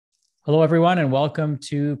Hello, everyone, and welcome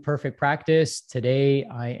to Perfect Practice. Today,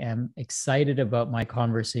 I am excited about my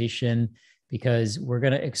conversation because we're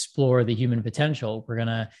going to explore the human potential. We're going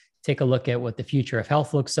to take a look at what the future of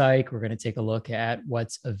health looks like. We're going to take a look at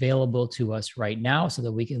what's available to us right now so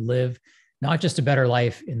that we can live not just a better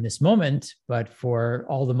life in this moment, but for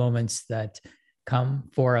all the moments that come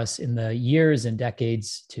for us in the years and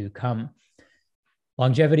decades to come.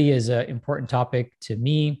 Longevity is an important topic to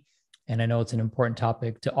me. And I know it's an important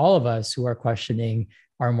topic to all of us who are questioning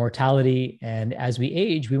our mortality. And as we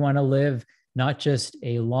age, we want to live not just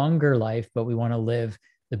a longer life, but we want to live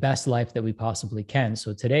the best life that we possibly can.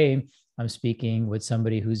 So today, I'm speaking with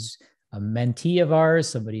somebody who's a mentee of ours,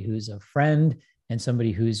 somebody who's a friend, and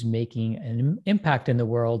somebody who's making an impact in the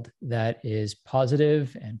world that is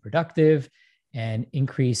positive and productive and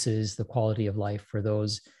increases the quality of life for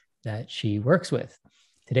those that she works with.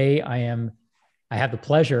 Today, I have the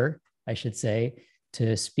pleasure, I should say,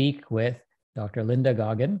 to speak with Dr. Linda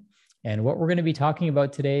Goggin. And what we're going to be talking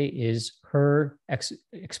about today is her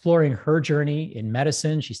exploring her journey in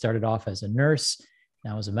medicine. She started off as a nurse,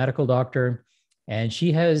 now as a medical doctor, and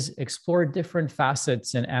she has explored different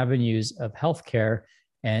facets and avenues of healthcare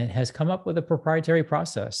and has come up with a proprietary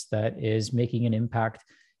process that is making an impact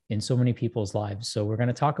in so many people's lives. So we're going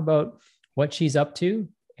to talk about what she's up to,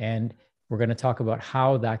 and we're going to talk about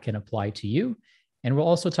how that can apply to you. And we'll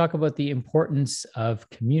also talk about the importance of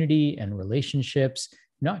community and relationships,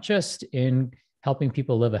 not just in helping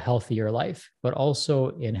people live a healthier life, but also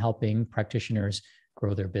in helping practitioners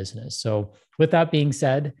grow their business. So with that being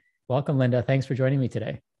said, welcome, Linda. Thanks for joining me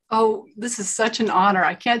today. Oh, this is such an honor.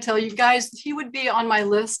 I can't tell you guys, he would be on my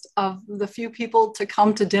list of the few people to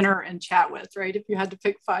come to dinner and chat with, right? If you had to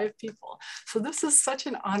pick 5 people. So this is such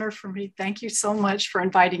an honor for me. Thank you so much for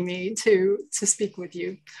inviting me to speak with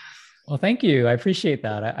you. Well, thank you. I appreciate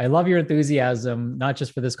that. I love your enthusiasm, not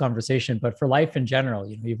just for this conversation, but for life in general.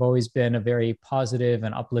 You've always been a very positive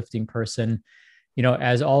and uplifting person.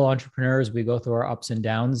 As all entrepreneurs, we go through our ups and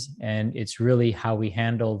downs, and it's really how we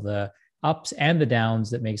handle the ups and the downs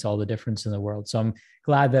that makes all the difference in the world. So I'm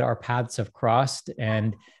glad that our paths have crossed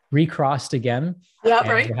and recrossed again. Yeah, and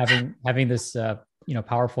right. We're having this,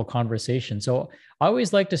 powerful conversation. So I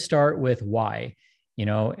always like to start with why.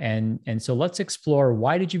 And so let's explore,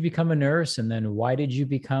 why did you become a nurse? And then why did you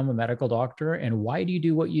become a medical doctor? And why do you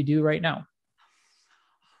do what you do right now?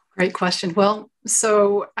 Great question. Well,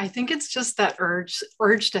 so I think it's just that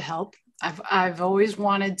urge to help. I've always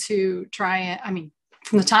wanted to try it.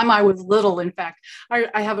 From the time I was little, in fact,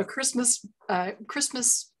 I have a Christmas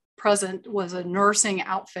present was a nursing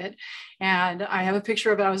outfit. And I have a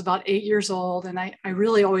picture of it. I was about 8 years old, and I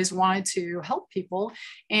really always wanted to help people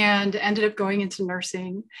and ended up going into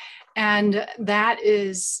nursing. And that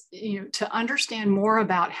is, to understand more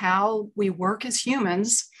about how we work as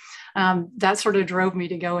humans. That sort of drove me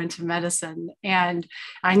to go into medicine. And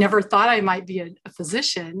I never thought I might be a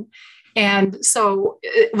physician. And so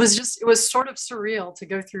it was sort of surreal to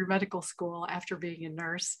go through medical school after being a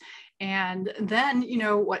nurse. And then,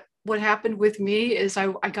 what happened with me is I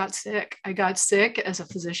got sick. I got sick as a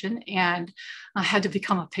physician, and I had to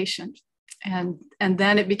become a patient. And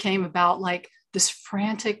then it became about like this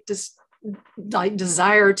frantic,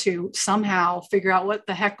 desire to somehow figure out what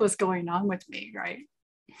the heck was going on with me, right?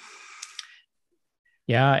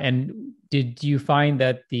 Yeah. And did you find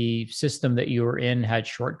that the system that you were in had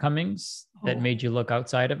shortcomings that made you look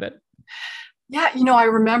outside of it? Yeah, I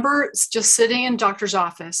remember just sitting in doctor's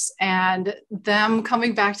office and them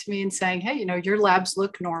coming back to me and saying, hey, your labs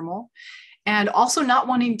look normal. And also not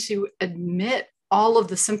wanting to admit all of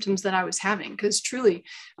the symptoms that I was having, because truly,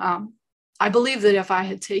 I believe that if I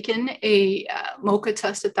had taken a MOCA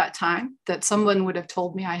test at that time, that someone would have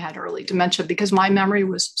told me I had early dementia, because my memory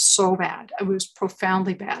was so bad. It was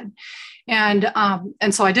profoundly bad. And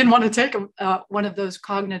so I didn't want to take one of those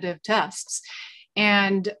cognitive tests.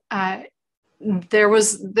 And there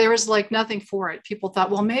was like nothing for it. People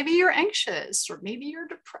thought, well, maybe you're anxious or maybe you're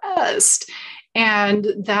depressed. And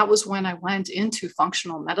that was when I went into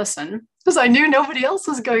functional medicine, because I knew nobody else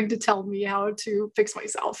was going to tell me how to fix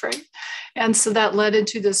myself, right? And so that led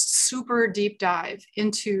into this super deep dive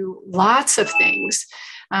into lots of things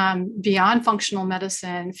beyond functional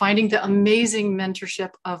medicine, finding the amazing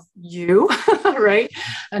mentorship of you, right?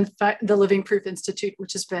 And the Living Proof Institute,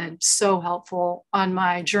 which has been so helpful on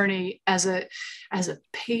my journey as a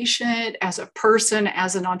patient, as a person,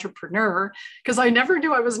 as an entrepreneur, because I never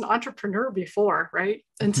knew I was an entrepreneur before, right?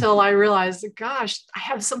 Until I realized, gosh, I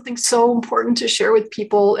have something so important to share with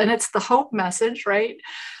people. And it's the hope message, right?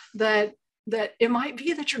 That it might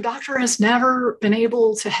be that your doctor has never been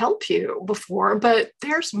able to help you before, but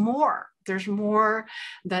there's more. There's more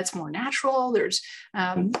that's more natural.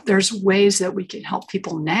 There's ways that we can help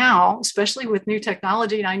people now, especially with new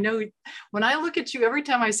technology. And I know when I look at you, every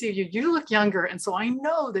time I see you, you look younger. And so I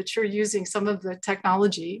know that you're using some of the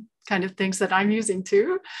technology kind of things that I'm using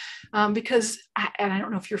too, because and I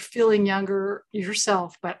don't know if you're feeling younger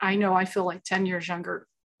yourself, but I know I feel like 10 years younger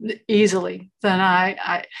easily than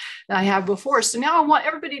I have before. So now I want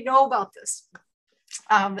everybody to know about this.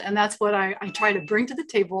 And that's what I try to bring to the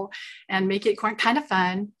table and make it kind of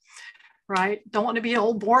fun, right? Don't want to be an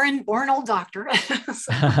old, boring old doctor.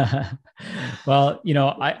 Well,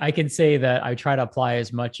 I can say that I try to apply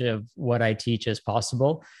as much of what I teach as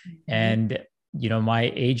possible. Mm-hmm. And, my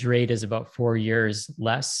age rate is about 4 years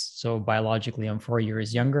less. So biologically, I'm 4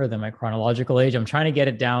 years younger than my chronological age. I'm trying to get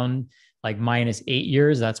it down like -8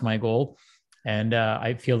 years. That's my goal. And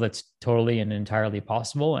I feel that's totally and entirely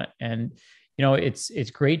possible. And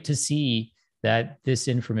it's great to see that this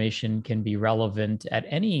information can be relevant at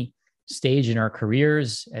any stage in our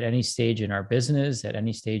careers, at any stage in our business, at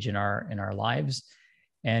any stage in our lives.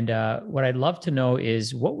 And what I'd love to know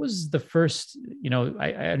is, what was the first,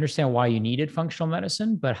 I understand why you needed functional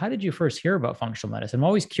medicine, but how did you first hear about functional medicine? I'm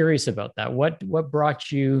always curious about that. What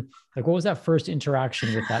brought you, what was that first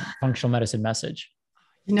interaction with that functional medicine message?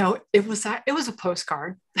 It was a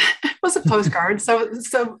postcard. It was a postcard.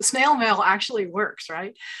 So snail mail actually works,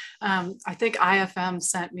 right? I think IFM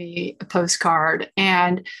sent me a postcard,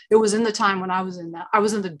 and it was in the time when I was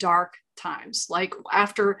in the dark times. Like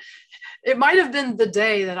after, it might have been the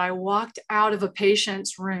day that I walked out of a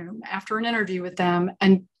patient's room after an interview with them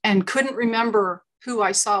and couldn't remember who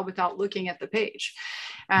I saw without looking at the page.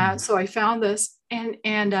 So I found this and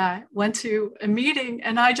went to a meeting,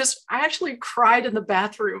 and I actually cried in the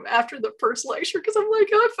bathroom after the first lecture, because I'm like,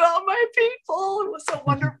 I found my people. It was so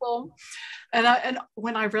wonderful. And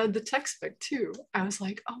when I read the textbook too, I was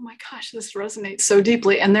like, oh my gosh, this resonates so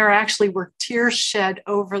deeply. And there actually were tears shed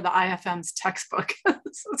over the IFM's textbook.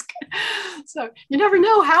 So you never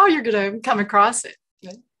know how you're going to come across it.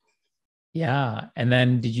 Yeah. And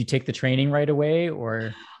then did you take the training right away,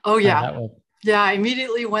 or? Oh yeah. Yeah, I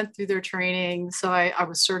immediately went through their training. So I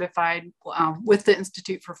was certified with the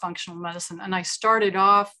Institute for Functional Medicine. And I started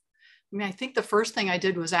off, I think the first thing I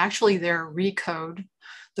did was actually their RECODE,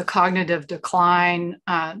 the cognitive decline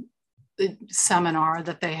seminar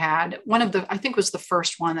that they had. I think was the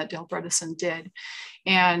first one that Dale Bredesen did,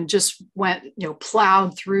 and just went,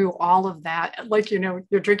 plowed through all of that. Like, you're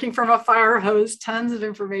drinking from a fire hose, tons of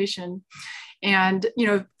information. And,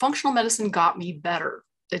 functional medicine got me better.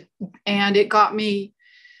 It got me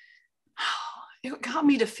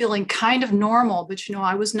to feeling kind of normal, but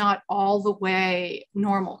I was not all the way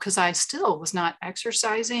normal, because I still was not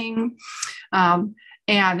exercising. And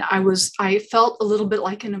I felt a little bit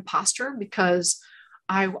like an imposter, because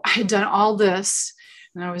I had done all this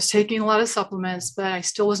and I was taking a lot of supplements, but I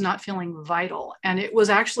still was not feeling vital. And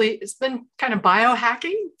it's been kind of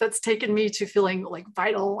biohacking that's taken me to feeling like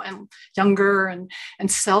vital and younger and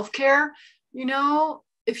self-care.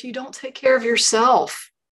 If you don't take care of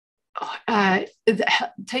yourself,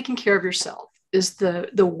 taking care of yourself is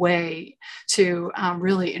the way to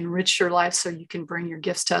really enrich your life, so you can bring your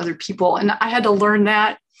gifts to other people. And I had to learn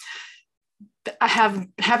that.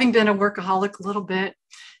 Having been a workaholic a little bit,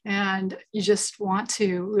 and you just want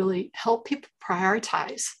to really help people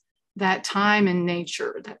prioritize that time in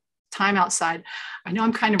nature, that time outside. I know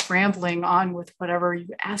I'm kind of rambling on with whatever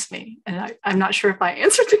you asked me, and I'm not sure if I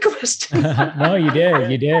answered the question. No, you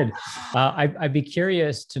did. I'd be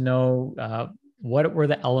curious to know what were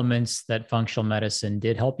the elements that functional medicine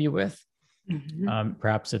did help you with? Mm-hmm.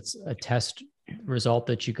 Perhaps it's a test result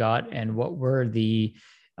that you got, and what were the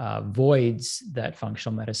voids that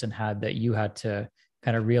functional medicine had that you had to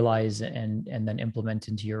kind of realize and then implement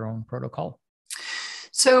into your own protocol?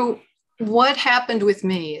 So what happened with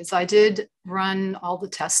me is I did run all the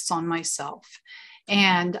tests on myself,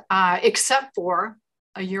 and except for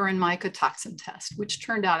a urine mycotoxin test, which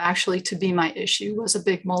turned out actually to be my issue, was a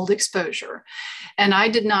big mold exposure. And I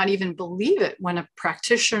did not even believe it when a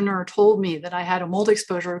practitioner told me that I had a mold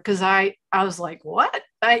exposure, because I was like, what?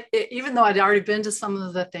 Even though I'd already been to some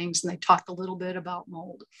of the things and they talked a little bit about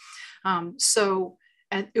mold.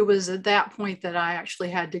 And it was at that point that I actually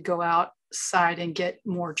had to go outside and get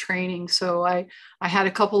more training. So I had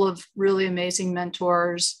a couple of really amazing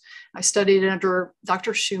mentors. I studied under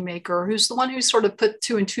Dr. Shoemaker, who's the one who sort of put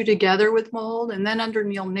 2 and 2 together with mold, and then under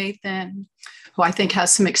Neil Nathan, who I think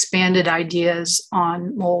has some expanded ideas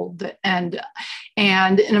on mold. And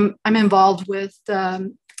I'm involved with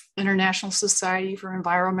the International Society for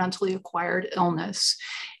Environmentally Acquired Illness.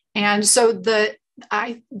 And so the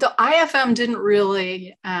the IFM didn't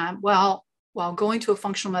really, while going to a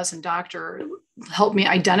functional medicine doctor helped me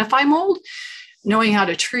identify mold, knowing how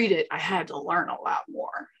to treat it, I had to learn a lot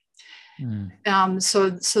more. So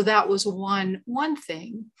that was one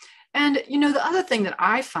thing. And, the other thing that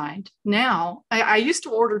I find now, I used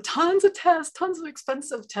to order tons of tests, tons of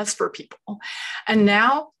expensive tests for people. And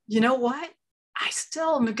now, you know what? I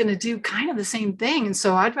still am going to do kind of the same thing. And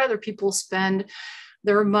so I'd rather people spend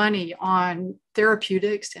their money on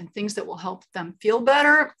therapeutics and things that will help them feel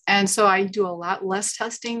better. And so I do a lot less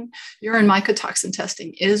testing. Urine mycotoxin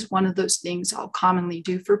testing is one of those things I'll commonly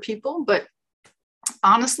do for people. But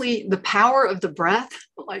honestly, the power of the breath,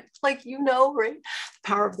 right? The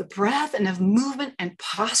power of the breath and of movement and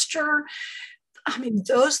posture. I mean,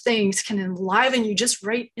 those things can enliven you just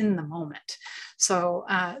right in the moment. So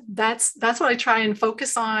that's what I try and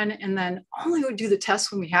focus on. And then only we do the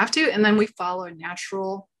tests when we have to. And then we follow a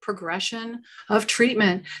natural progression of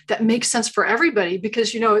treatment that makes sense for everybody.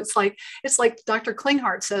 Because, it's like Dr.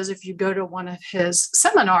 Klinghardt says, if you go to one of his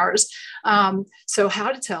seminars, so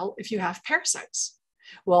how to tell if you have parasites.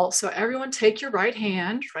 Well, so everyone take your right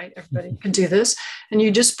hand, right? Everybody can do this. And you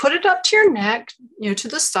just put it up to your neck, to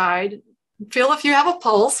the side, feel if you have a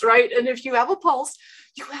pulse, right? And if you have a pulse,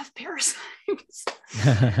 you have parasites.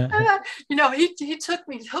 He took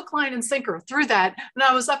me hook, line, and sinker through that. And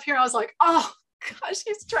I was up here, I was like, oh gosh,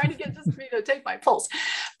 he's trying to get me to take my pulse.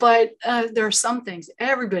 But there are some things,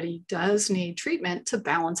 everybody does need treatment to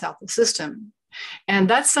balance out the system. And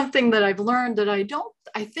that's something that I've learned that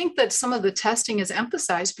I think that some of the testing is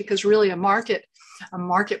emphasized because really a market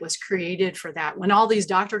was created for that. When all these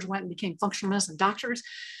doctors went and became functional medicine doctors,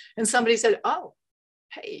 and somebody said, oh,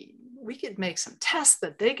 hey, we could make some tests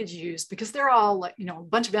that they could use because they're all a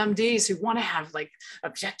bunch of MDs who want to have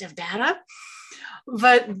objective data.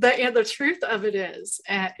 But the truth of it is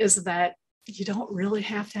that you don't really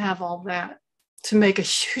have to have all that to make a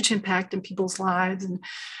huge impact in people's lives.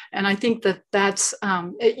 And I think that's,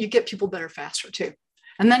 you get people better faster too.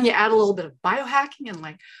 And then you add a little bit of biohacking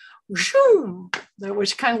and zoom,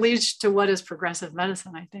 which kind of leads to what is progressive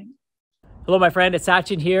medicine, I think. Hello, my friend. It's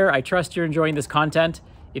Sachin here. I trust you're enjoying this content.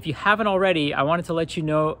 If you haven't already, I wanted to let you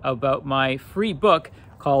know about my free book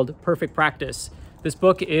called Perfect Practice. This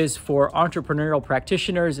book is for entrepreneurial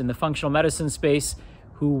practitioners in the functional medicine space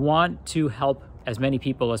who want to help as many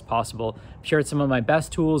people as possible. I've shared some of my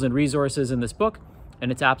best tools and resources in this book,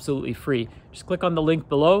 and it's absolutely free. Just click on the link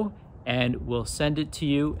below and we'll send it to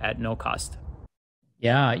you at no cost.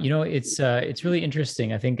 Yeah, it's really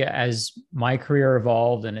interesting. I think as my career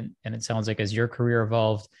evolved and it sounds like as your career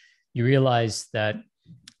evolved, you realize that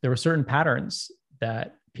there were certain patterns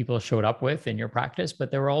that people showed up with in your practice, but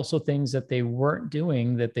there were also things that they weren't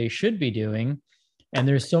doing that they should be doing. And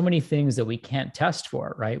there's so many things that we can't test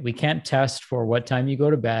for, right? We can't test for what time you go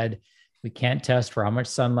to bed. We can't test for how much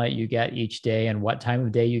sunlight you get each day and what time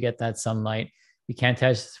of day you get that sunlight. We can't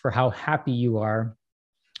test for how happy you are.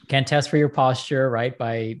 Can't test for your posture, right?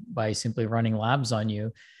 By simply running labs on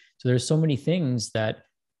you. So there's so many things that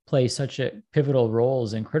play such a pivotal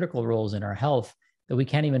roles and critical roles in our health that we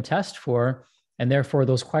can't even test for. And therefore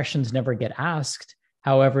those questions never get asked.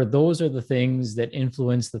 However, those are the things that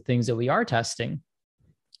influence the things that we are testing.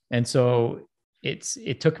 And so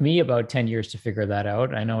it took me about 10 years to figure that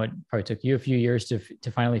out. I know it probably took you a few years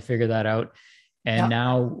to finally figure that out. And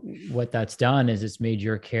now what that's done is it's made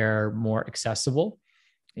your care more accessible.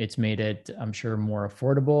 It's made it, I'm sure, more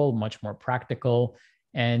affordable, much more practical.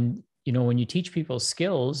 And, when you teach people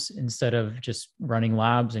skills, instead of just running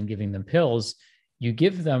labs and giving them pills, you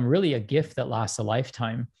give them really a gift that lasts a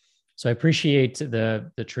lifetime. So I appreciate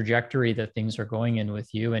the trajectory that things are going in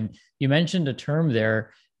with you. And you mentioned a term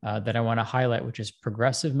there that I want to highlight, which is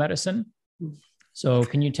progressive medicine. So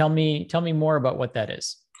can you tell me more about what that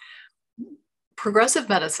is? Progressive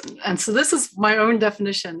medicine. And so this is my own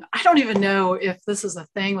definition. I don't even know if this is a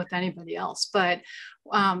thing with anybody else, but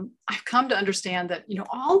I've come to understand that,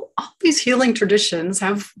 all these healing traditions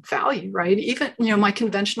have value, right? Even, my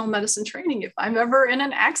conventional medicine training, if I'm ever in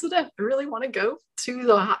an accident, I really want to go to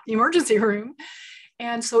the emergency room.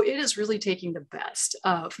 And so it is really taking the best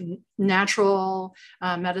of natural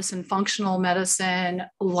medicine, functional medicine,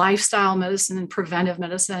 lifestyle medicine, and preventive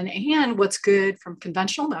medicine, and what's good from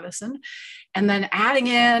conventional medicine. And then adding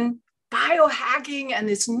in biohacking and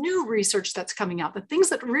this new research that's coming out, the things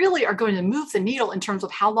that really are going to move the needle in terms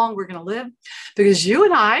of how long we're going to live. Because you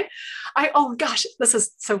and oh gosh, this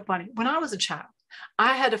is so funny. When I was a child,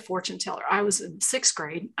 I had a fortune teller. I was in 6th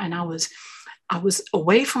grade and I was I was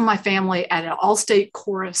away from my family at an all-state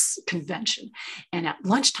chorus convention. And at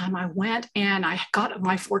lunchtime, I went and I got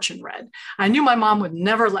my fortune read. I knew my mom would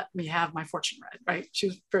never let me have my fortune read, right? She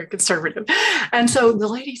was very conservative. And so the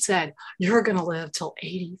lady said, "You're going to live till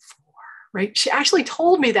 84, right?" She actually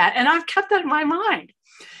told me that. And I've kept that in my mind.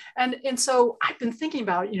 And so I've been thinking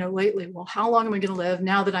about, lately, well, how long am I going to live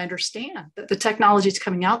now that I understand that the technology is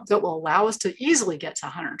coming out that will allow us to easily get to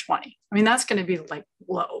 120? I mean, that's going to be like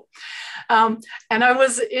low. And I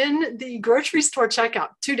was in the grocery store checkout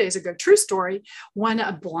 2 days ago, true story, when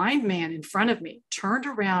a blind man in front of me turned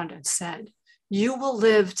around and said, "You will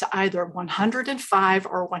live to either 105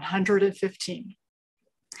 or 115.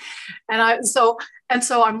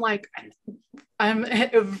 So I'm like,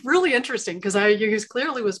 it was really interesting because he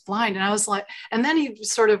clearly was blind, and I was like, and then he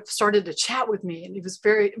sort of started to chat with me, and he was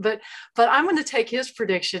but I'm going to take his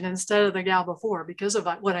prediction instead of the gal before because of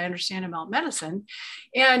what I understand about medicine.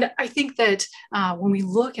 And I think that when we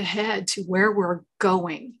look ahead to where we're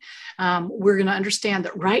going, we're going to understand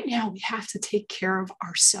that right now we have to take care of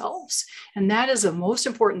ourselves, and that is the most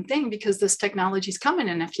important thing because this technology is coming,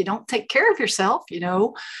 and if you don't take care of yourself,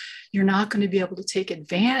 you're not going to be able to take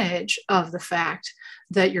advantage of the fact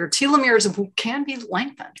that your telomeres can be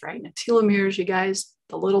lengthened, right? And telomeres, you guys,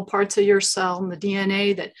 the little parts of your cell and the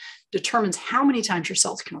DNA that determines how many times your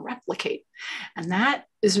cells can replicate. And that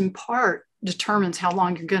is in part determines how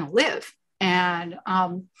long you're going to live. And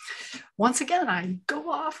once again, I go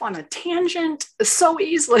off on a tangent so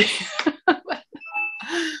easily.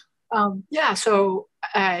 So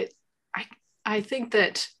I think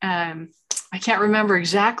that I can't remember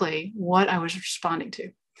exactly what I was responding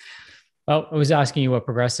to. Well, I was asking you what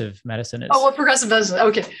progressive medicine is. Oh, what progressive medicine?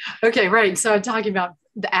 Okay, right. So I'm talking about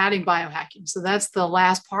the adding biohacking. So that's the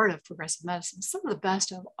last part of progressive medicine. Some of the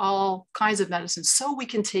best of all kinds of medicine, so we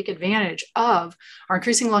can take advantage of our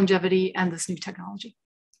increasing longevity and this new technology.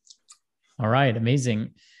 All right,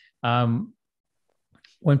 amazing.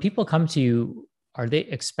 When people come to you, are they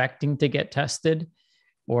expecting to get tested,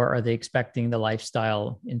 or are they expecting the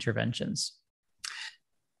lifestyle interventions?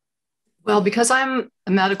 Well, because I'm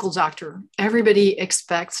a medical doctor, everybody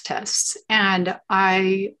expects tests, and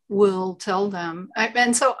I will tell them.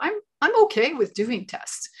 And so I'm okay with doing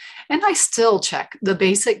tests, and I still check the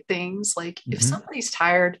basic things like if somebody's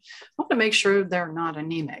tired, I want to make sure they're not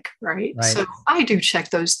anemic, right? So I do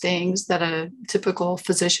check those things that a typical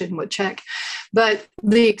physician would check, but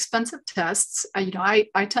the expensive tests, I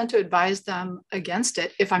tend to advise them against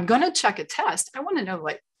it. If I'm going to check a test, I want to know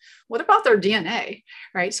what about their DNA,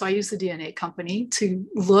 right? So I use the DNA company to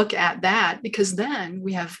look at that because then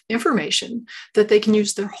we have information that they can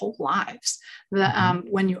use their whole lives.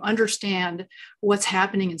 When you understand what's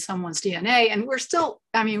happening in someone's DNA, and we're still,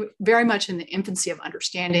 very much in the infancy of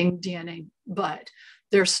understanding DNA, but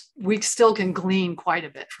we still can glean quite a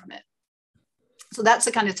bit from it. So that's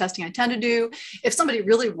the kind of testing I tend to do. If somebody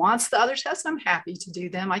really wants the other tests, I'm happy to do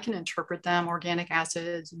them. I can interpret them, organic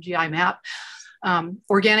acids, GI map.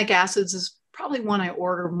 Organic acids is probably one I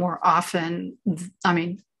order more often.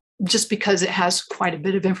 Just because it has quite a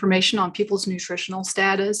bit of information on people's nutritional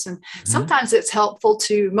status. And sometimes it's helpful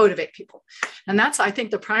to motivate people. And that's, I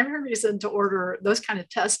think, the primary reason to order those kind of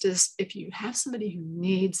tests is if you have somebody who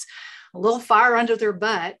needs a little fire under their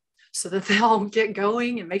butt so that they'll get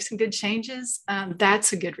going and make some good changes,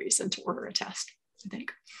 that's a good reason to order a test, I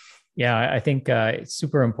think. Yeah, I think it's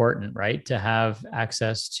super important, right? To have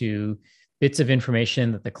access to bits of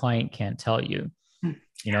information that the client can't tell you.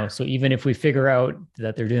 So even if we figure out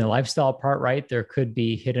that they're doing the lifestyle part right, there could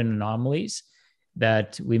be hidden anomalies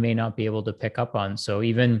that we may not be able to pick up on. So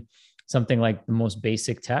even something like the most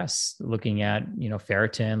basic tests, looking at,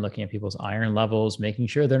 ferritin, looking at people's iron levels, making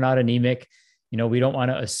sure they're not anemic. We don't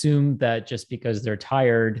want to assume that just because they're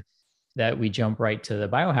tired that we jump right to the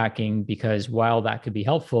biohacking, because while that could be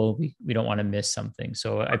helpful, we don't want to miss something.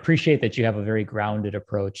 So I appreciate that you have a very grounded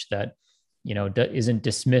approach that isn't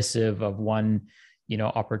dismissive of one,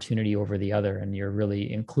 opportunity over the other. And you're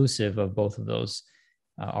really inclusive of both of those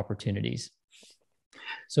opportunities.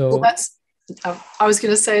 So I was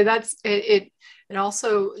going to say that's it. It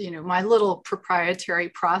also, my little proprietary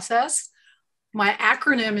process, my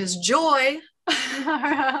acronym is JOY.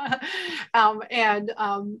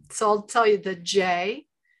 So I'll tell you the J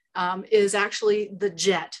is actually the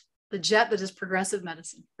JET that is progressive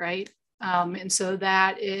medicine, right? And so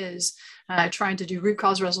that is trying to do root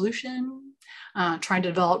cause resolution, trying to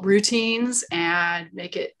develop routines and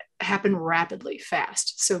make it happen rapidly,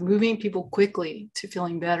 fast. So moving people quickly to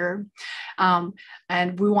feeling better.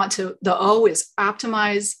 And we want to, the O is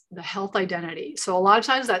optimize the health identity. So a lot of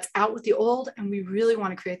times that's out with the old, and we really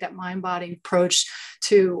want to create that mind-body approach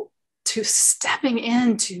to to stepping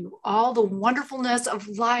into all the wonderfulness of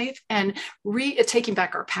life and taking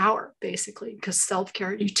back our power, basically, because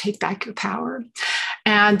self-care, you take back your power.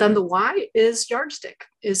 And then the why is yardstick,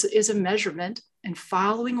 is a measurement and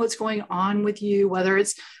following what's going on with you, whether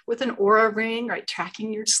it's with an Aura ring, right,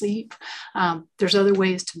 tracking your sleep. There's other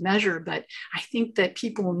ways to measure, but I think that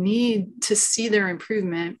people need to see their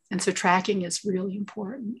improvement. And so tracking is really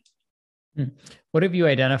important. What have you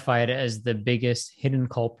identified as the biggest hidden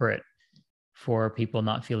culprit for people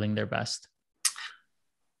not feeling their best?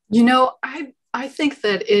 You know, I think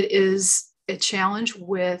that it is a challenge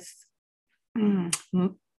with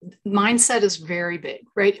mindset is very big,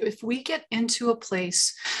 right? If we get into a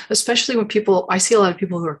place, especially when I see a lot of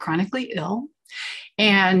people who are chronically ill,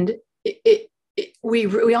 and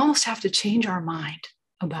we almost have to change our mind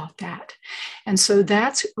about that. And so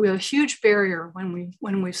that's a huge barrier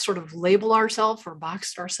when we sort of label ourselves or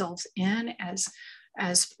boxed ourselves in as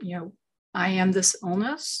I am this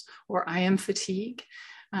illness or I am fatigue.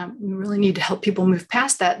 We really need to help people move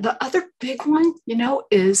past that. The other big one,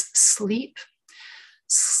 is sleep.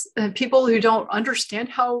 People who don't understand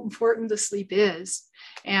how important the sleep is.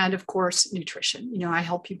 And of course, nutrition. I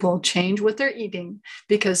help people change what they're eating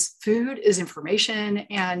because food is information.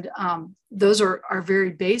 And those are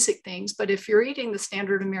very basic things. But if you're eating the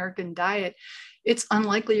standard American diet, it's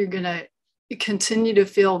unlikely you're going to continue to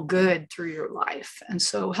feel good through your life. And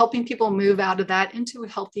so helping people move out of that into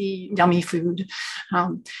healthy, yummy food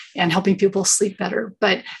and helping people sleep better.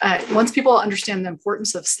 But once people understand the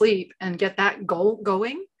importance of sleep and get that goal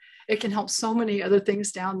going, it can help so many other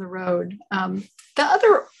things down the road.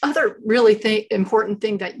 The other really important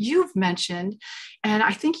thing that you've mentioned, and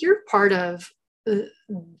I think you're part of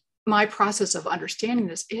my process of understanding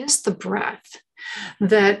this, is the breath.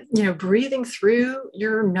 That, breathing through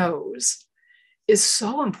your nose is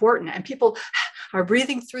so important. And people are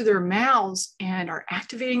breathing through their mouths and are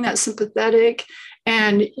activating that sympathetic.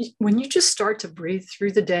 And when you just start to breathe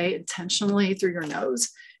through the day intentionally through your nose,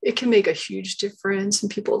 it can make a huge difference in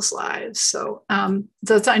people's lives. So I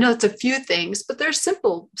know it's a few things, but there's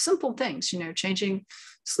simple things, changing,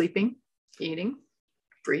 sleeping, eating,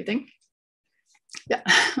 breathing. Yeah.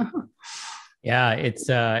 Yeah.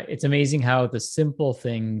 It's amazing how the simple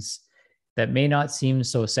things that may not seem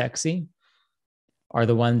so sexy are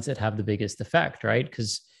the ones that have the biggest effect, right?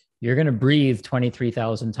 Because you're going to breathe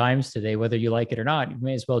 23,000 times today, whether you like it or not. You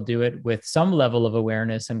may as well do it with some level of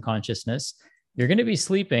awareness and consciousness. You're going to be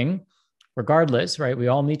sleeping regardless, right? We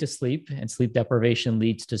all need to sleep, and sleep deprivation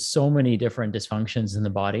leads to so many different dysfunctions in the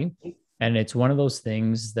body. And it's one of those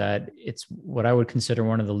things that it's what I would consider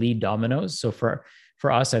one of the lead dominoes. So for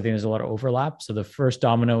us, I think there's a lot of overlap. So the first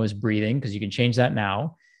domino is breathing, because you can change that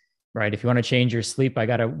now, right? If you want to change your sleep, I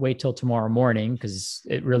got to wait till tomorrow morning, because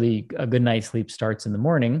a good night's sleep starts in the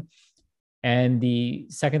morning. And the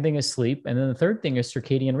second thing is sleep. And then the third thing is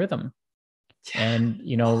circadian rhythm. And,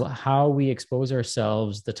 how we expose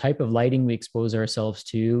ourselves, the type of lighting we expose ourselves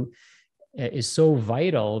to is so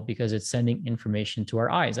vital, because it's sending information to our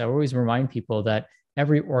eyes. I always remind people that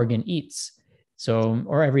every organ eats.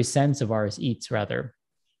 Or every sense of ours eats, rather.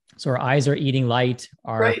 So our eyes are eating light,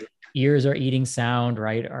 our ears are eating sound,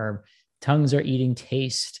 right? Our tongues are eating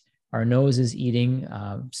taste, our nose is eating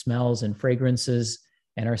smells and fragrances,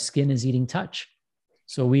 and our skin is eating touch.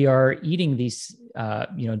 So we are eating these,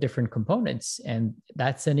 different components, and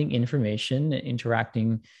that's sending information,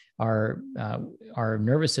 interacting. Our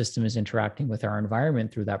nervous system is interacting with our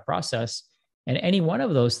environment through that process. And any one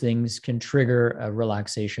of those things can trigger a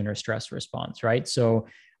relaxation or stress response, right? So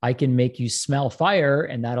I can make you smell fire,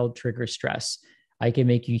 and that'll trigger stress. I can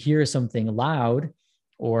make you hear something loud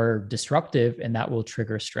or disruptive, and that will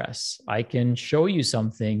trigger stress. I can show you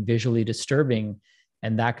something visually disturbing,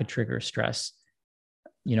 and that could trigger stress.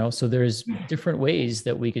 So there's different ways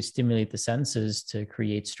that we could stimulate the senses to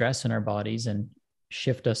create stress in our bodies and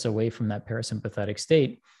shift us away from that parasympathetic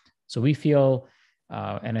state. So we feel,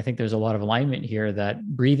 and I think there's a lot of alignment here, that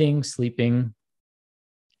breathing, sleeping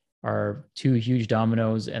are two huge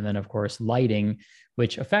dominoes. And then, of course, lighting,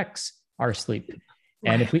 which affects our sleep.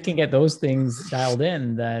 And if we can get those things dialed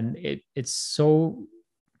in, then it's so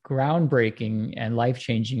groundbreaking and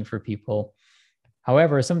life-changing for people.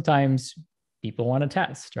 However, sometimes people want to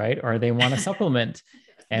test, right? Or they want to supplement.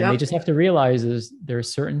 And they just have to realize there are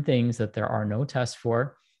certain things that there are no tests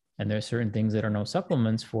for, and there are certain things that are no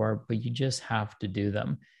supplements for, but you just have to do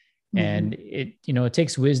them. Mm-hmm. And it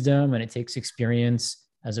takes wisdom and it takes experience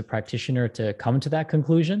as a practitioner to come to that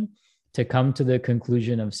conclusion, to come to the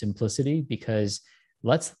conclusion of simplicity, because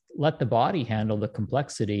let's let the body handle the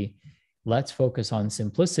complexity. Let's focus on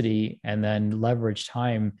simplicity and then leverage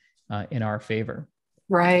time in our favor.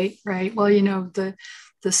 Right, right. Well,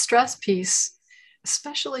 the stress piece,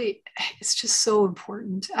 especially, it's just so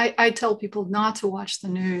important. I tell people not to watch the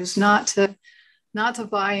news, not to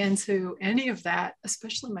buy into any of that,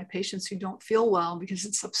 especially my patients who don't feel well, because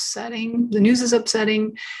it's upsetting. The news is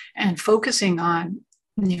upsetting, and focusing on,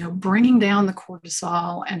 bringing down the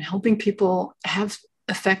cortisol and helping people have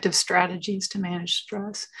effective strategies to manage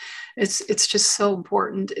stress. It's just so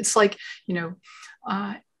important. It's like,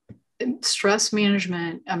 uh, stress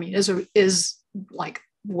management, I mean, is like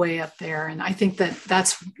way up there. And I think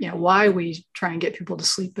that's why we try and get people to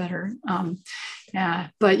sleep better. Yeah,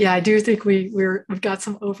 but yeah, I do think we've got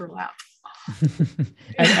some overlap.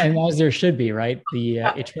 and as there should be, right? The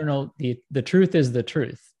eternal, the truth is the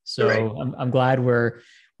truth. So Right. I'm glad we're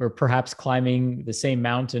perhaps climbing the same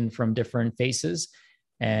mountain from different faces,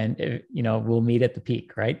 and we'll meet at the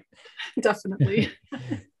peak, right? Definitely.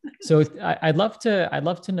 So I'd love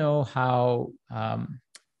to know how,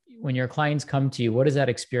 when your clients come to you, what is that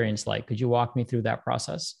experience like? Could you walk me through that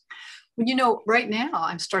process? Well, right now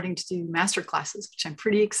I'm starting to do master classes, which I'm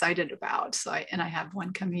pretty excited about. So I have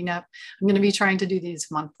one coming up. I'm going to be trying to do these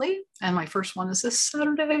monthly, and my first one is this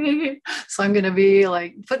Saturday. So I'm going to be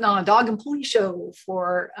like putting on a dog and pony show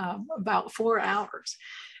for about 4 hours.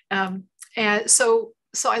 And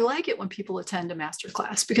so I like it when people attend a master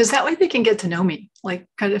class, because that way they can get to know me, like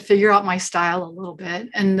kind of figure out my style a little bit,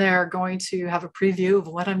 and they're going to have a preview of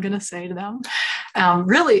what I'm going to say to them.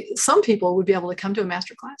 Really, some people would be able to come to a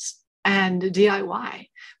master class and DIY,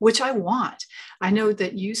 which I want. I know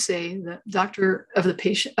that you say the doctor of the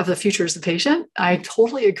patient of the future is the patient. I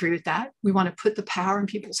totally agree with that. We want to put the power in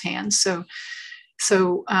people's hands. So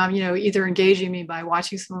either engaging me by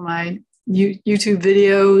watching some of my YouTube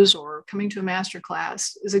videos or coming to a master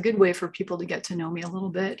class is a good way for people to get to know me a little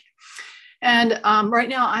bit. And right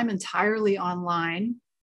now I'm entirely online,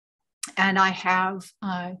 and I have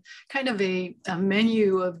kind of a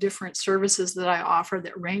menu of different services that I offer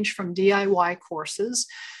that range from DIY courses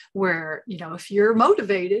where, if you're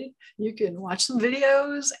motivated, you can watch some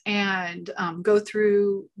videos and go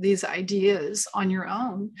through these ideas on your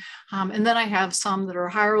own. And then I have some that are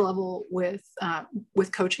higher level with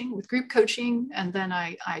coaching, with group coaching. And then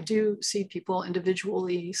I do see people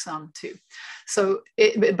individually some too.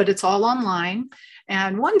 But it's all online.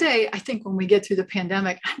 And one day, I think when we get through the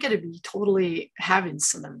pandemic, I'm going to be totally having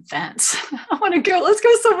some events. I want to let's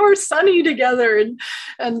go somewhere sunny together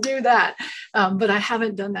and do that. But I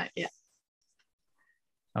haven't done that yet.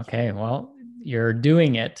 Okay, well, you're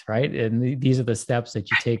doing it, right? And these are the steps that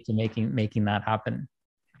you take to making that happen.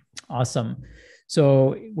 Awesome.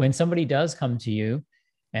 So when somebody does come to you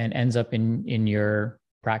and ends up in your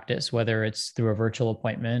practice, whether it's through a virtual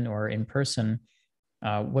appointment or in person,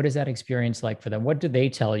 what is that experience like for them? What do they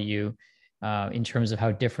tell you in terms of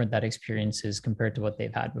how different that experience is compared to what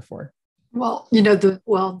they've had before? Well,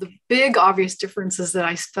 the big obvious difference is that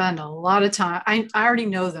I spend a lot of time. I already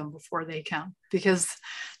know them before they come, because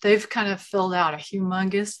they've kind of filled out a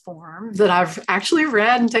humongous form that I've actually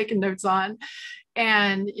read and taken notes on.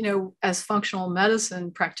 And, as functional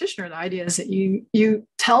medicine practitioner, the idea is that you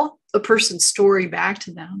tell a person's story back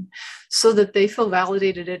to them so that they feel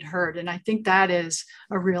validated and heard. And I think that is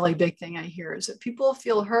a really big thing I hear, is that people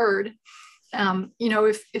feel heard.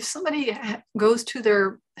 If somebody goes to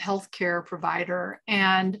their healthcare provider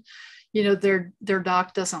and, their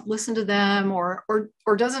doc doesn't listen to them or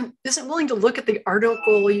isn't willing to look at the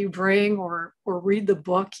article you bring or read the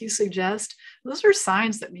book you suggest, those are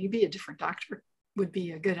signs that maybe a different doctor would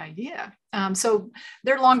be a good idea. So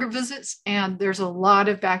they're longer visits, and there's a lot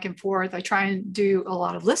of back and forth. I try and do a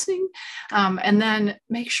lot of listening, and then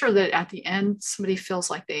make sure that at the end, somebody feels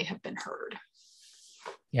like they have been heard.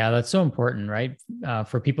 Yeah, that's so important, right?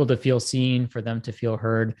 For people to feel seen, for them to feel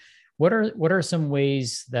heard. What are some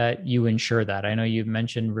ways that you ensure that? I know you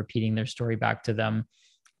mentioned repeating their story back to them.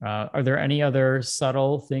 Are there any other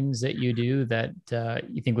subtle things that you do that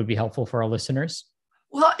you think would be helpful for our listeners?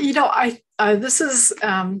 Well, this is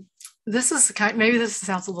maybe this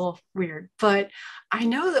sounds a little weird, but I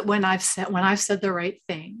know that when I've said the right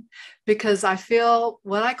thing, because I feel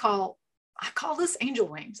what I call this angel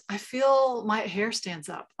wings. I feel my hair stands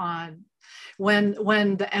up on when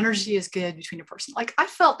the energy is good between a person. Like I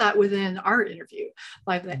felt that within our interview,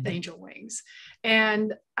 like the angel wings.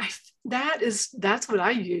 And that's what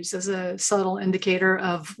I use as a subtle indicator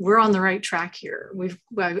of we're on the right track here.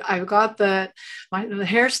 I've got the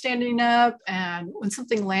hair standing up, and when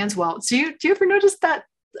something lands well. Do you ever notice that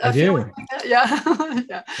I a feeling do. like that? Yeah.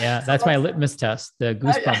 Yeah. Yeah, So that's my litmus test, the yeah,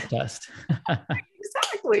 goosebump test.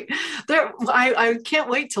 exactly. I can't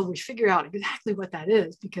wait till we figure out exactly what that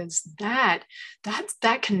is, because that's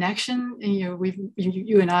that connection. And,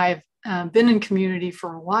 you and I have been in community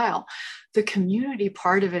for a while. The community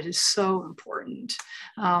part of it is so important,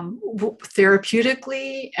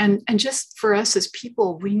 therapeutically, and just for us as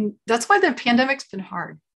people. That's why the pandemic's been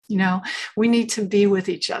hard. We need to be with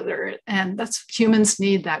each other, and that's humans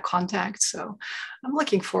need that contact. So I'm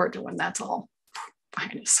looking forward to when that's all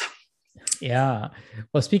behind us. Yeah.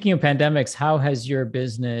 Well, speaking of pandemics, how has your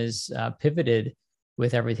business pivoted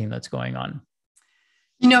with everything that's going on?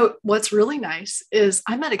 What's really nice is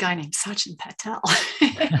I met a guy named Sachin Patel,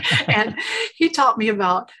 and he taught me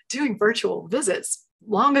about doing virtual visits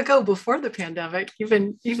long ago, before the pandemic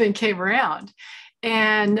even came around.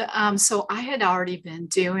 And so I had already been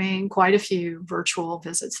doing quite a few virtual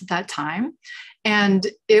visits at that time. And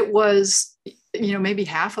it was, maybe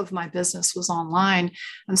half of my business was online.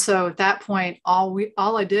 And so at that point,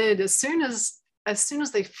 all I did, as soon as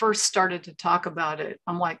they first started to talk about it,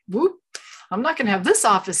 I'm like, whoop, I'm not going to have this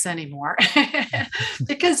office anymore.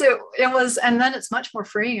 Because it was, and then it's much more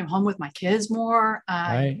freeing. I'm home with my kids more.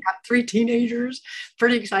 Right. Got 3 teenagers,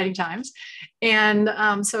 pretty exciting times. And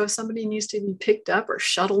so if somebody needs to be picked up or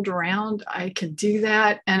shuttled around, I can do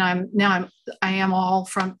that. And I am all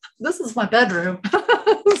from, this is my bedroom.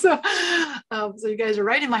 So you guys are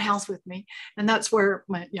right in my house with me. And that's where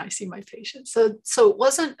I see my patients. So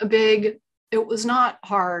it was not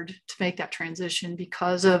hard to make that transition,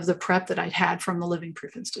 because of the prep that I'd had from the Living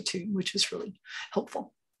Proof Institute, which was really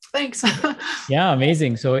helpful. Thanks. Yeah,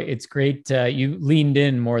 amazing. So it's great. You leaned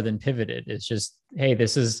in more than pivoted. It's just, hey,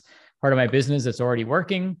 this is part of my business that's already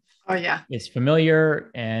working. Oh, yeah. It's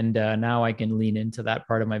familiar. And now I can lean into that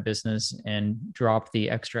part of my business and drop the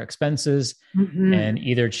extra expenses, and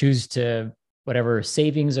either choose to, whatever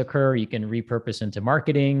savings occur, you can repurpose into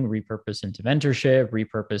marketing, repurpose into mentorship,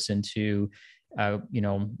 repurpose into,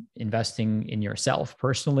 investing in yourself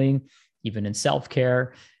personally, even in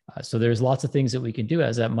self-care. So there's lots of things that we can do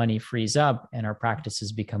as that money frees up and our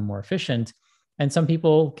practices become more efficient. And some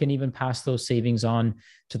people can even pass those savings on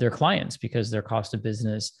to their clients, because their cost of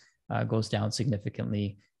business goes down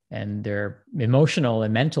significantly, and their emotional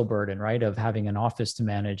and mental burden, right, of having an office to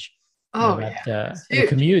manage. Oh, The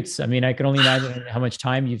commutes. I mean, I can only imagine how much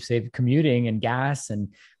time you've saved commuting and gas, and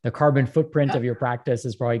the carbon footprint of your practice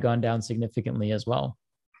has probably gone down significantly as well.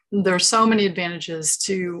 There are so many advantages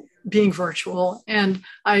to being virtual. And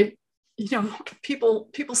people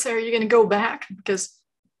say, are you going to go back? Because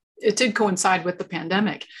it did coincide with the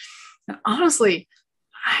pandemic. And honestly,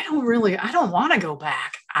 I don't want to go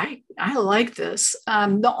back. I like this.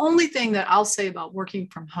 The only thing that I'll say about working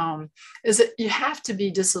from home is that you have to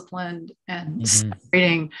be disciplined and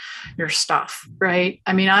separating your stuff, right?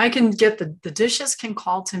 I mean, I can get the dishes can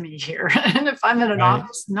call to me here. And if I'm in an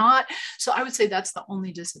office, not. So I would say that's the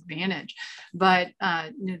only disadvantage. But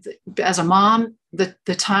as a mom, the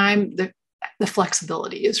time, the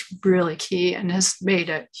flexibility is really key, and has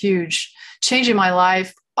made a huge change in my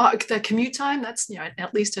life. The commute time, that's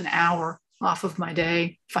at least an hour off of my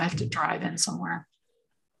day if I have to drive in somewhere.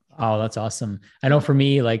 Oh, that's awesome. I know for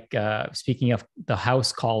me, like speaking of the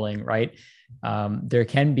house calling, right? There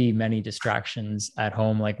can be many distractions at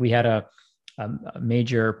home. Like we had a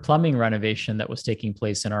major plumbing renovation that was taking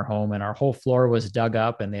place in our home, and our whole floor was dug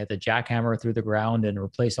up, and they had to jackhammer through the ground and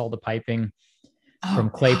replace all the piping, from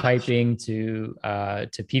clay piping to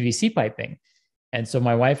PVC piping. And so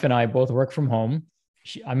my wife and I both work from home.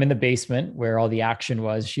 I'm in the basement where all the action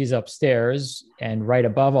was. She's upstairs and right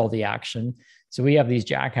above all the action. So we have these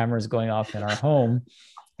jackhammers going off in our home.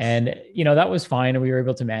 And, that was fine. And we were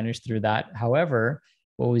able to manage through that. However,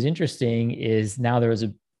 what was interesting is now there was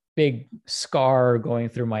a big scar going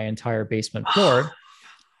through my entire basement floor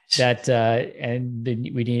and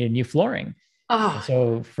we needed new flooring.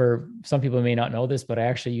 So for some people who may not know this, but I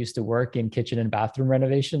actually used to work in kitchen and bathroom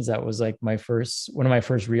renovations. That was like one of my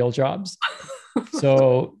first real jobs.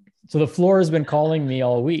 So the floor has been calling me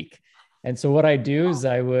all week. And so what I do is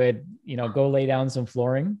I would, go lay down some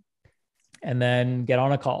flooring and then get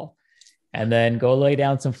on a call, and then go lay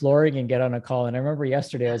down some flooring and get on a call. And I remember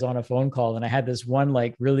yesterday I was on a phone call and I had this one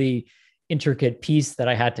like really intricate piece that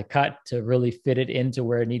I had to cut to really fit it into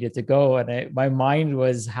where it needed to go. And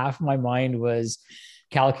half my mind was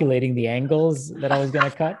calculating the angles that I was going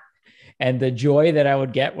to cut and the joy that I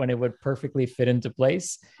would get when it would perfectly fit into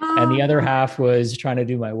place. And the other half was trying to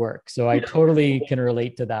do my work. So I totally can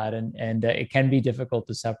relate to that. And it can be difficult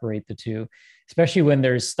to separate the two, especially when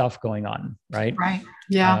there's stuff going on. Right. Right.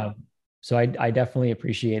 Yeah. So I definitely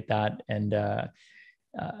appreciate that. And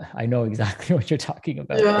I know exactly what you're talking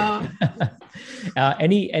about. Yeah.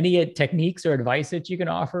 Any techniques or advice that you can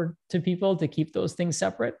offer to people to keep those things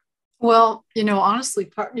separate? Well,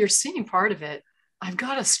 honestly, you're seeing part of it. I've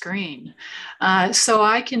got a screen. So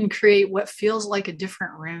I can create what feels like a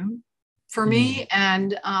different room for Mm. me.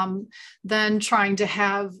 And then trying to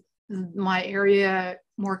have my area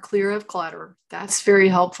more clear of clutter. That's very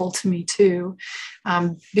helpful to me too.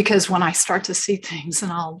 Because when I start to see things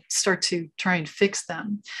and I'll start to try and fix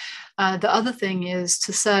them. The other thing is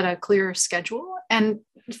to set a clear schedule. And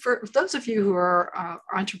for those of you who are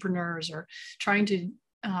entrepreneurs or trying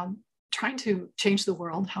to change the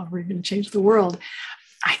world, however you're going to change the world,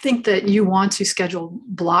 I think that you want to schedule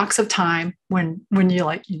blocks of time when you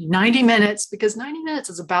like 90 minutes, because 90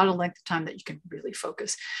 minutes is about a length of time that you can really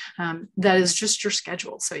focus. That is just your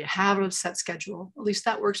schedule. So you have a set schedule. At least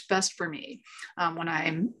that works best for me when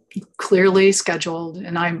I'm clearly scheduled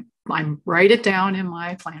and I'm write it down in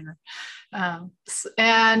my planner. And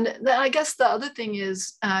then I guess the other thing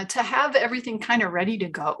is to have everything kind of ready to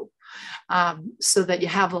go, so that you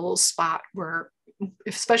have a little spot where,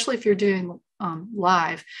 especially if you're doing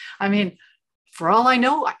live, I mean, for all I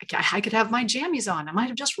know, I could have my jammies on. I might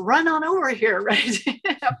have just run on over here, right?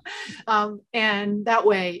 And that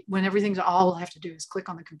way, when everything's all I have to do is click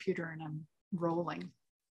on the computer and I'm rolling.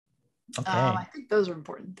 Okay. I think those are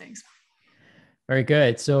important things. Very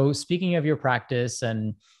good. So speaking of your practice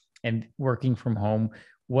and working from home,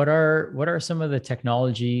 what are some of the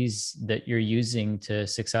technologies that you're using to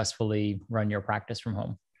successfully run your practice from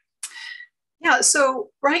home? Yeah.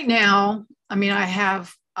 So right now, I mean, I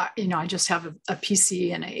have, I just have a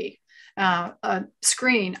PC and a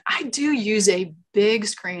screen. I do use a big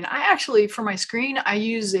screen. I actually, for my screen, I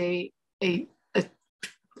use a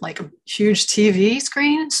like a huge TV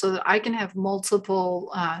screen so that I can have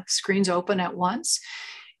multiple screens open at once.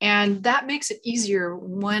 And that makes it easier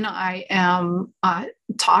when I am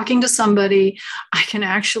talking to somebody. I can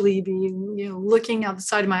actually be, looking out the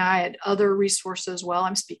side of my eye at other resources while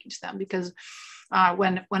I'm speaking to them. Because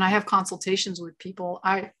when I have consultations with people,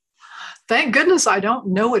 thank goodness I don't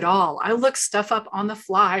know it all. I look stuff up on the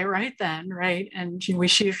fly right then, right? And we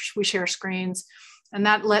share screens. And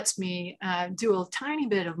that lets me do a tiny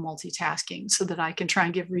bit of multitasking so that I can try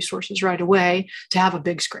and give resources right away to have a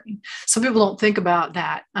big screen. Some people don't think about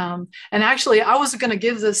that. And actually, I was going to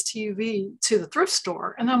give this TV to the thrift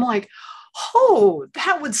store. And I'm like, oh,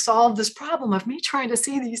 that would solve this problem of me trying to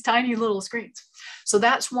see these tiny little screens. So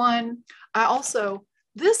that's one.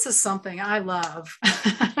 This is something I love.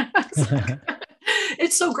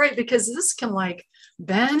 It's so great because this can like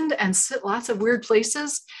bend and sit lots of weird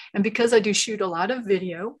places. And because I do shoot a lot of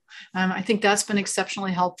video, I think that's been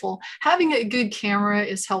exceptionally helpful. Having a good camera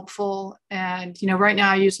is helpful. And, right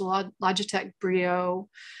now I use a Logitech Brio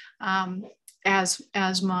as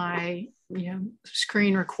my,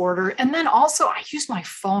 screen recorder. And then also I use my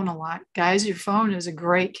phone a lot. Guys, your phone is a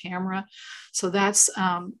great camera. So that's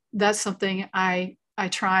something I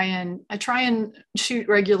try and shoot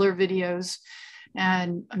regular videos,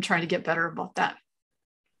 and I'm trying to get better about that.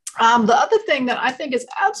 The other thing that I think is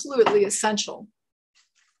absolutely essential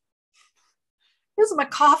is my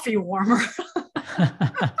coffee warmer.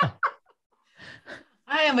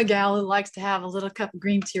 I am a gal who likes to have a little cup of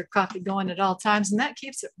green tea or coffee going at all times, and that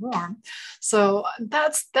keeps it warm. So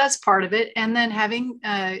that's part of it. And then having,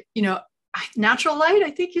 natural light,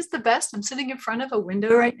 I think, is the best. I'm sitting in front of a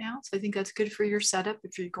window right now, so I think that's good for your setup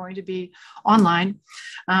if you're going to be online.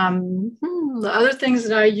 The other things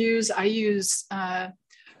that I use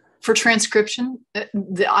for transcription,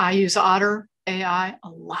 I use Otter AI a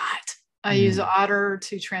lot. I use Otter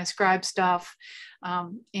to transcribe stuff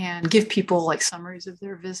and give people like summaries of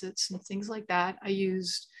their visits and things like that. I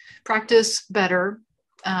use Practice Better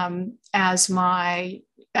as my,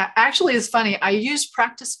 actually it's funny, I used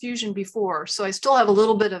Practice Fusion before, so I still have a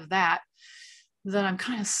little bit of that I'm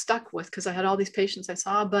kind of stuck with because I had all these patients I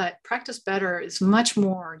saw, but Practice Better is much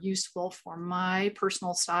more useful for my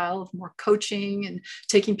personal style of more coaching and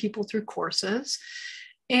taking people through courses.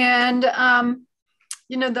 And,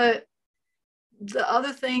 the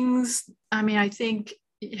other things, I mean, I think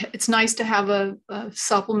it's nice to have a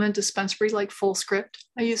supplement dispensary like FullScript.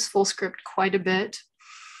 I use FullScript quite a bit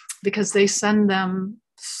because they send them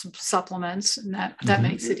supplements, and that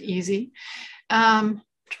makes it easy. Trying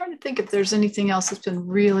to think if there's anything else that's been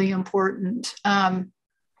really important.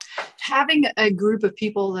 Having a group of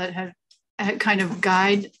people that have kind of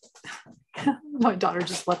guide. My daughter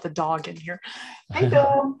just let the dog in here. Hey,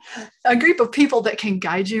 dog. A group of people that can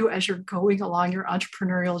guide you as you're going along your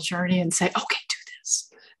entrepreneurial journey and say, okay, do this.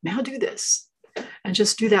 Now do this. and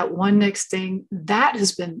just do that one next thing. That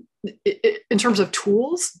has been, in terms of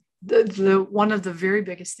tools, the one of the very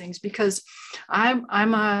biggest things, because I'm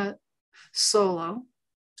a solo.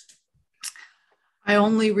 I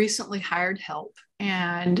only recently hired help.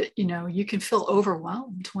 And, you can feel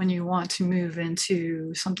overwhelmed when you want to move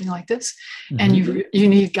into something like this. And you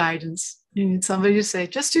need guidance. You need somebody to say,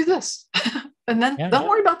 just do this. And then don't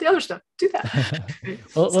worry about the other stuff. Do that.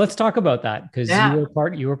 Well, let's talk about that, because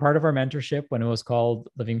you were part of our mentorship when it was called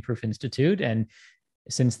Living Proof Institute. And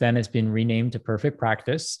since then it's been renamed to Perfect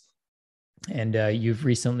Practice. And you've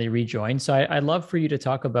recently rejoined. So I'd love for you to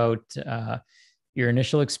talk about your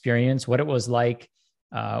initial experience, what it was like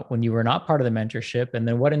when you were not part of the mentorship, and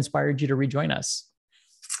then what inspired you to rejoin us.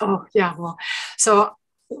 Oh, yeah. Well, so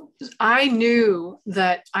I knew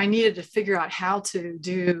that I needed to figure out how to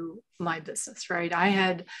do my business, right? I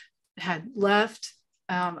had left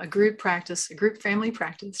a group family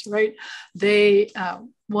practice, right?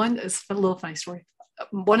 One is a little funny story.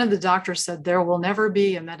 One of the doctors said, there will never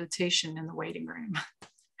be a meditation in the waiting room.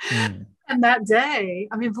 And that day,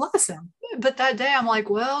 I mean, bless him. But that day I'm like,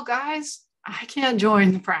 well, guys, I can't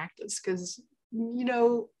join the practice because, and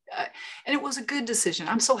it was a good decision.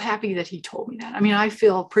 I'm so happy that he told me that. I mean, I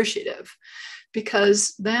feel appreciative,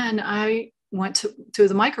 because then I went to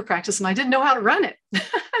the micro practice and I didn't know how to run it. I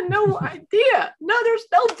had no idea. No, there's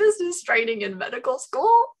no business training in medical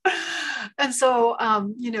school. And so,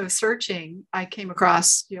 searching, I came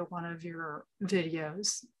across, one of your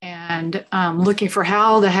videos and looking for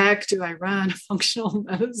how the heck do I run a functional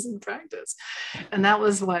medicine practice? And that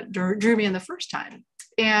was what drew me in the first time.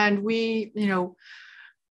 And we,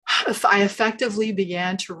 I effectively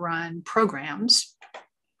began to run programs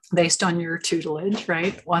based on your tutelage,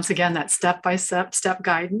 right? Once again, that step-by-step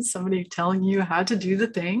guidance, somebody telling you how to do the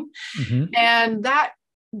thing. And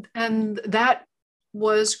that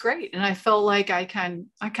was great. And I felt like I kind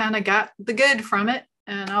of got the good from it,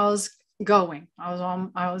 and I was going. I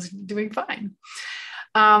was doing fine.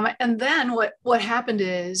 And then what happened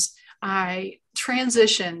is I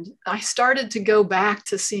transitioned. I started to go back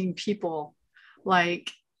to seeing people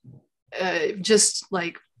like just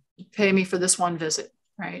like pay me for this one visit,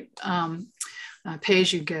 right? Pay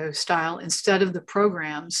as you go style instead of the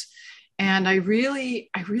programs. And I really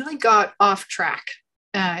got off track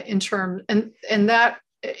in terms, and that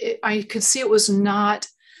I could see it was not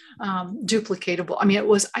duplicatable. I mean, it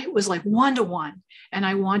was like one-to-one, and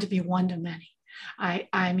I want to be one-to-many.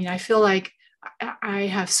 I mean, I feel like I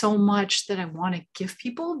have so much that I want to give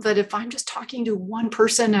people that if I'm just talking to one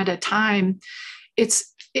person at a time, it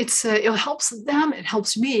helps them, it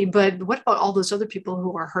helps me, but what about all those other people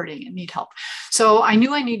who are hurting and need help? So I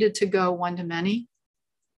knew I needed to go one-to-many.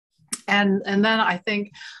 And then I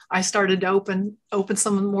think I started to open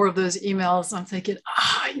some more of those emails. I'm thinking,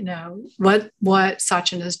 what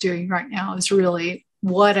Sachin is doing right now is really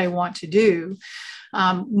what I want to do.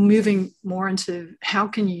 Moving more into how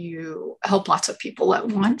can you help lots of people at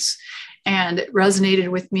once. And it resonated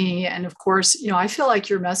with me. And of course, I feel like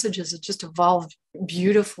your messages have just evolved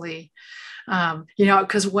beautifully.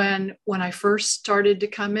 Because when I first started to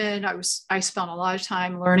come in, I spent a lot of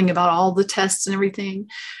time learning about all the tests and everything.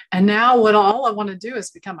 And now all I want to do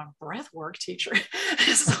is become a breathwork teacher.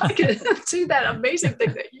 So I can do that amazing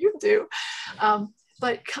thing that you do.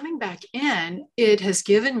 But coming back in, it has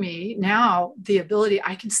given me now the ability,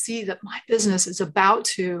 I can see that my business is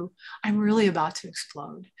I'm really about to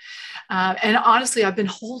explode. And honestly, I've been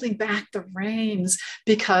holding back the reins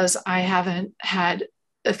because I haven't had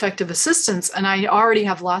effective assistance. And I already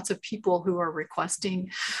have lots of people who are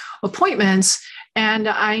requesting appointments. And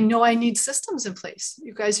I know I need systems in place.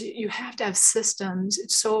 You guys, you have to have systems.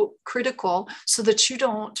 It's so critical so that you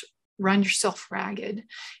don't run yourself ragged.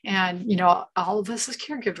 And, all of us as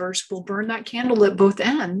caregivers will burn that candle at both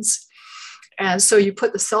ends. And so you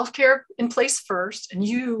put the self-care in place first, and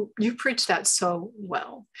you preach that so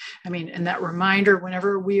well. I mean, and that reminder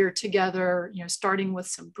whenever we are together, starting with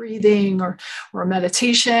some breathing or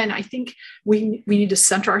meditation, I think we need to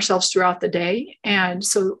center ourselves throughout the day. And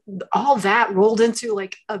so all that rolled into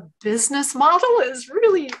like a business model is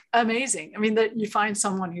really amazing. I mean, that you find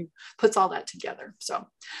someone who puts all that together. So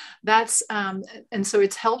that's, and so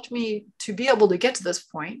it's helped me to be able to get to this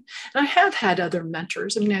point. And I have had other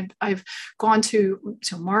mentors. I mean, I've gone to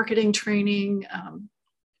marketing training,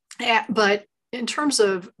 but in terms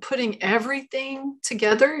of putting everything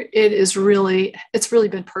together, it's really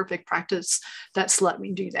been Perfect Practice that's let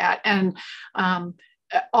me do that. And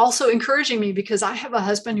also encouraging me, because I have a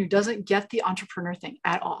husband who doesn't get the entrepreneur thing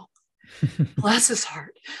at all. Bless his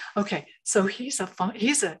heart. Okay, so he's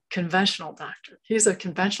a conventional doctor. He's a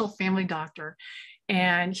conventional family doctor,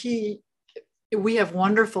 and he we have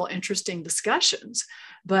wonderful, interesting discussions.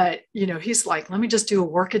 But, he's like, let me just do a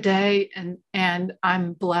work a day. And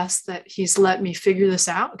I'm blessed that he's let me figure this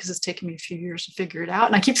out, because it's taken me a few years to figure it out.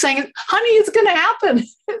 And I keep saying, honey, it's going to happen.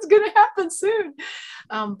 It's going to happen soon.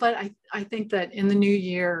 But I think that in the new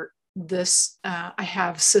year, I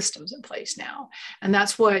have systems in place now. And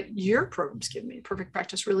that's what your programs give me. Perfect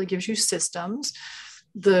Practice really gives you systems,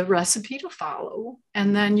 the recipe to follow,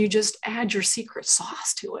 and then you just add your secret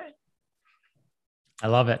sauce to it. I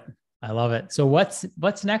love it. I love it. So what's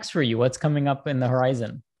next for you? What's coming up in the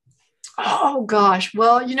horizon? Oh gosh.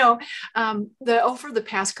 Well, over the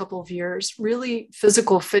past couple of years, really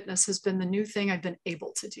physical fitness has been the new thing I've been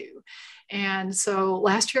able to do. And so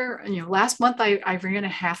last month I ran a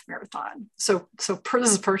half marathon. So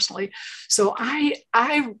this is personally. So I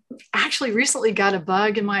actually recently got a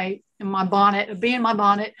bug in my bonnet, a bee in my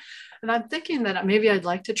bonnet. And I'm thinking that maybe I'd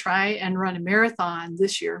like to try and run a marathon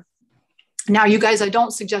this year. Now, you guys, I don't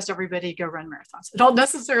suggest everybody go run marathons. I don't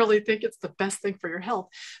necessarily think it's the best thing for your health,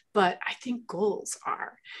 but I think goals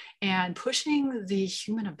are. And pushing the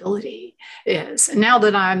human ability is. And now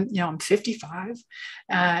that I'm 55,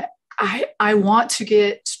 I want to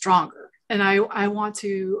get stronger. And I want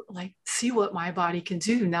to see what my body can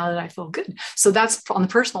do now that I feel good. So that's on the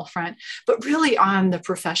personal front, but really on the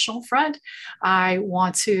professional front, I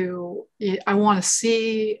want to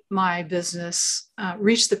see my business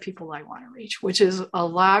reach the people I want to reach, which is a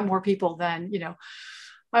lot more people than,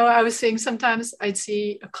 I was saying sometimes I'd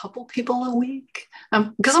see a couple people a week,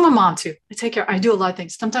 because I'm a mom too. I do a lot of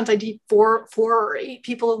things. Sometimes I do four or 8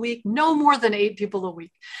 people a week, no more than 8 people a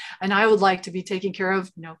week. And I would like to be taking care of,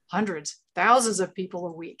 hundreds, thousands of people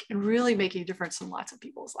a week, and really making a difference in lots of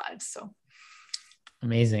people's lives. So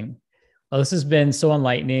amazing. Well, this has been so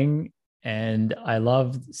enlightening, and I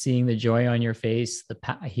love seeing the joy on your face,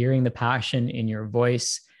 hearing the passion in your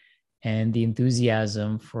voice, and the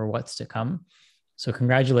enthusiasm for what's to come. So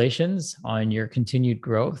congratulations on your continued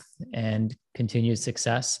growth and continued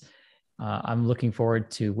success. I'm looking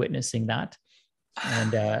forward to witnessing that.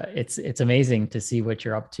 And it's amazing to see what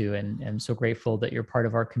you're up to. And I'm so grateful that you're part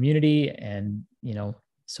of our community, and,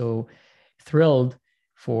 so thrilled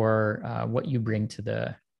for what you bring to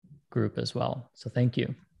the group as well. So thank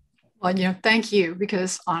you. Well, thank you,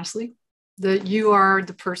 because honestly, you are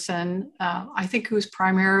the person I think who's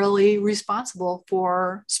primarily responsible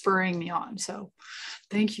for spurring me on. So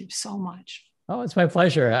thank you so much. Oh, it's my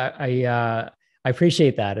pleasure. I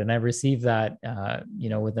appreciate that. And I receive that,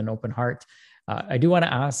 with an open heart. I do want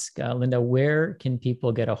to ask, Linda, where can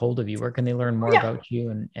people get a hold of you? Where can they learn more about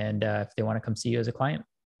you? And if they want to come see you as a client?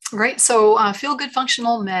 Right. So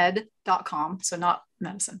feelgoodfunctionalmed.com. So not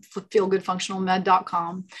medicine,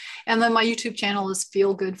 feelgoodfunctionalmed.com. And then my YouTube channel is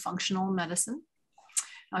Feel Good Functional Medicine.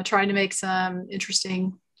 I'm trying to make some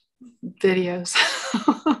interesting videos.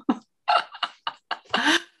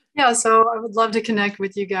 Yeah. So I would love to connect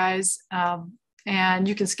with you guys. And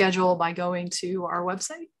you can schedule by going to our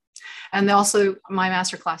website. And also my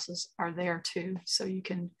master classes are there too. So you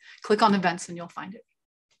can click on events and you'll find it.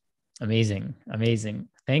 Amazing. Amazing.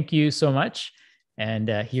 Thank you so much. And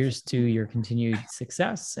here's to your continued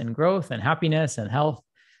success and growth and happiness and health.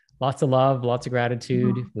 Lots of love, lots of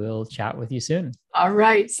gratitude. Mm-hmm. We'll chat with you soon. All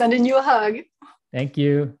right. Sending you a hug. Thank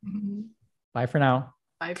you. Mm-hmm. Bye for now.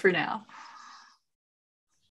 Bye for now.